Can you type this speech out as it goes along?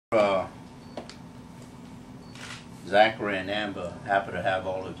Zachary and Amber, happy to have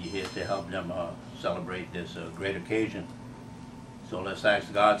all of you here to help them celebrate this great occasion. So let's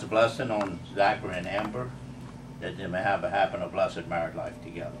ask God's blessing on Zachary and Amber, that they may have a happy and a blessed married life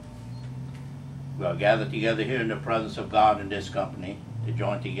together. We are gathered together here in the presence of God in this company to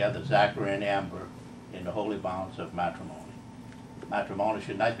join together Zachary and Amber in the holy bonds of matrimony. Matrimony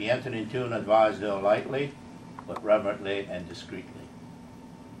should not be entered into and advised lightly, but reverently and discreetly.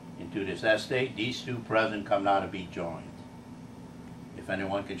 Into this estate, these two present come now to be joined. If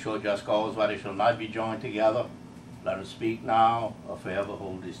anyone can show just cause why they shall not be joined together, let him speak now, or forever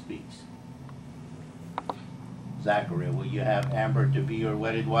hold his peace. Zachary, will you have Amber to be your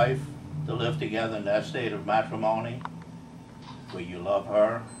wedded wife, to live together in the estate of matrimony? Will you love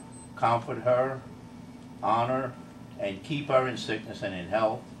her, comfort her, honor, and keep her in sickness and in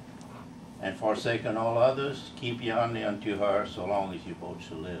health, and forsaking all others, keep you only unto her so long as you both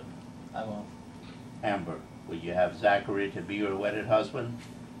shall live? I will. Amber, will you have Zachary to be your wedded husband,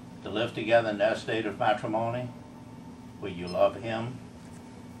 to live together in the estate of matrimony? Will you love him,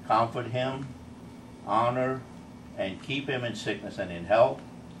 comfort him, honor, and keep him in sickness and in health,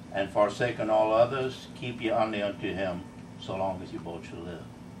 and forsaking all others, keep you only unto him so long as you both shall live?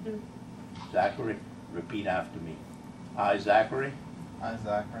 Do. Zachary, repeat after me. I, Zachary, I,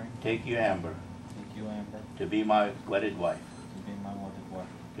 Zachary, take you, Amber, take you, Amber, to be my wedded wife, to be my wedded wife,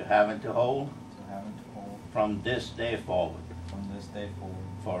 to have and to hold, from this day forward,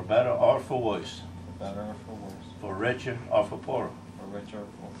 for better or for worse, for richer or for poorer,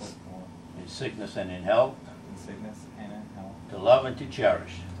 in sickness and in health, to love and to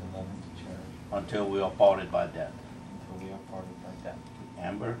cherish, until we are parted by death.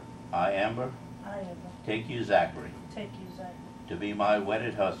 Amber, I, Amber, take you, Zachary, to be my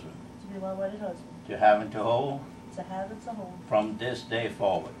wedded husband, to have and to hold, from this day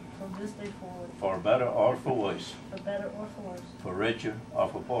forward, for better or for worse, for richer or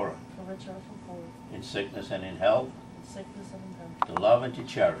for poorer, in sickness and in health, to love and to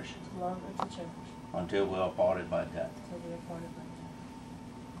cherish, until we are parted by death.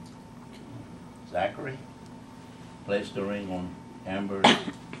 Zachary, place the ring on Amber's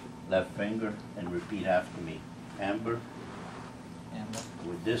left finger and repeat after me. Amber,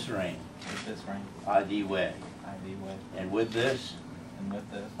 with this ring, I thee wed. And with this,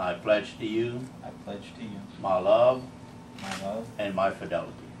 I pledge to you, my love, and my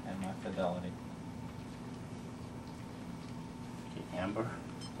fidelity. Okay, Amber,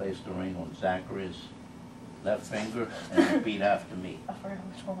 place the ring on Zachary's left finger and repeat after me. I forgot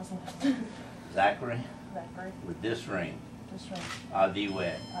which one was left. Zachary, with this ring, I thee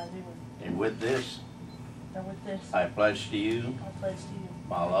wed. And with this, I pledge to you,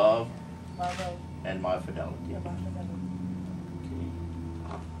 my love, and my fidelity.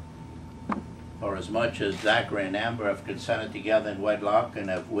 For as much as Zachary and Amber have consented together in wedlock and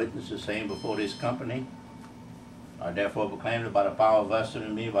have witnessed the same before this company, I therefore proclaim that by the power vested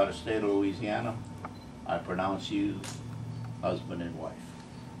in me by the state of Louisiana, I pronounce you husband and wife.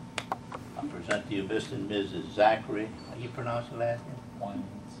 I present to you Mr. and Mrs. Zachary, how do you pronounce the last name?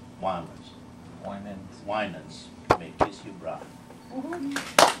 Winans. May kiss you, bride.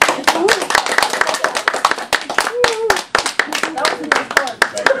 That was the best part.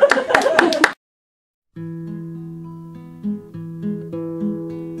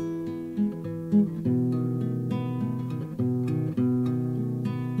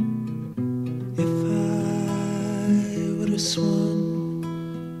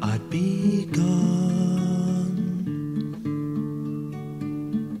 Swan, I'd be gone.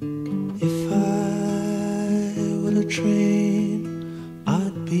 If I were a train,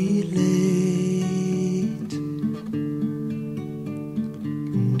 I'd be late.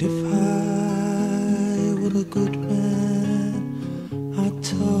 And if I were a good man, I'd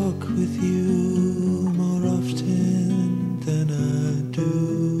talk with you more often than I do.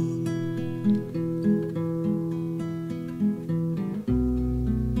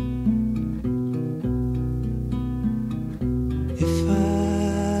 If I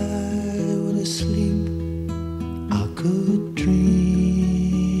were asleep, I could dream.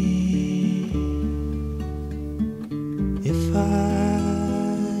 If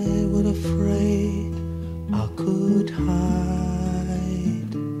I were afraid, I could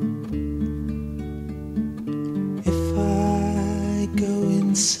hide. If I go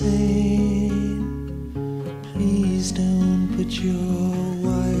insane, please don't put your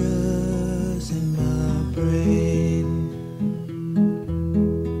wires in my brain.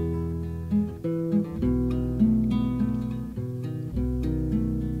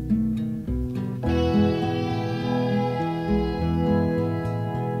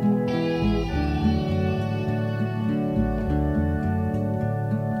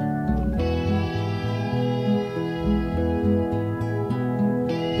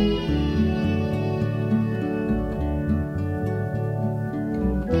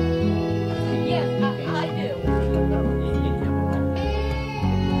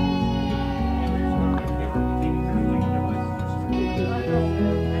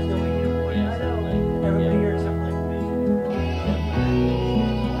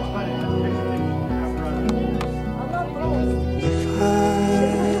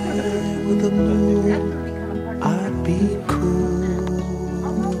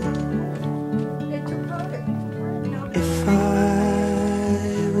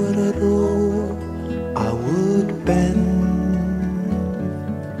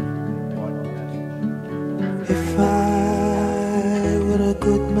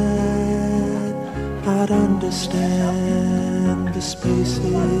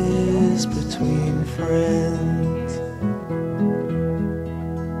 is between friends.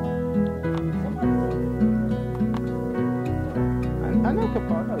 I know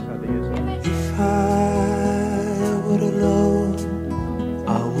Capone knows how to use it. If I were alone, I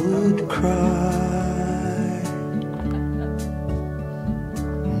would cry.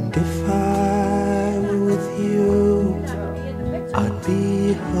 And if I were with you, I'd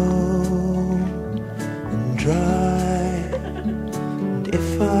be home and dry. And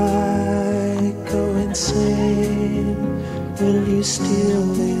if I go insane, will you still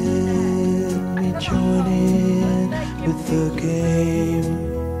let me join in with the game?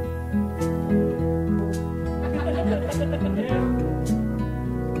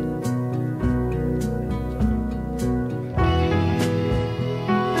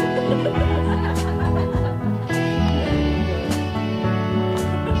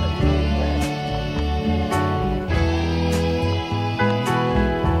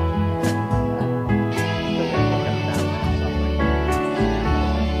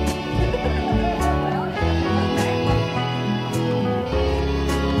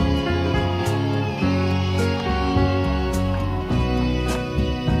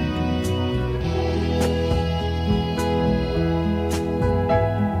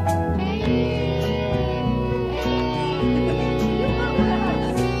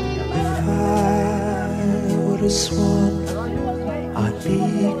 A swan, I'd be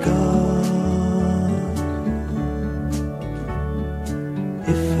gone.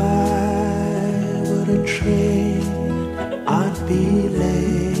 If I were a train, I'd be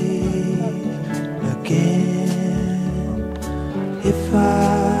late again. If I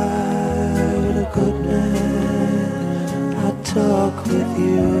were a good man, I'd talk with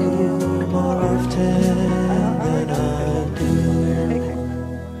you more often than I do.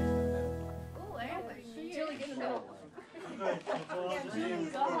 Really good to know.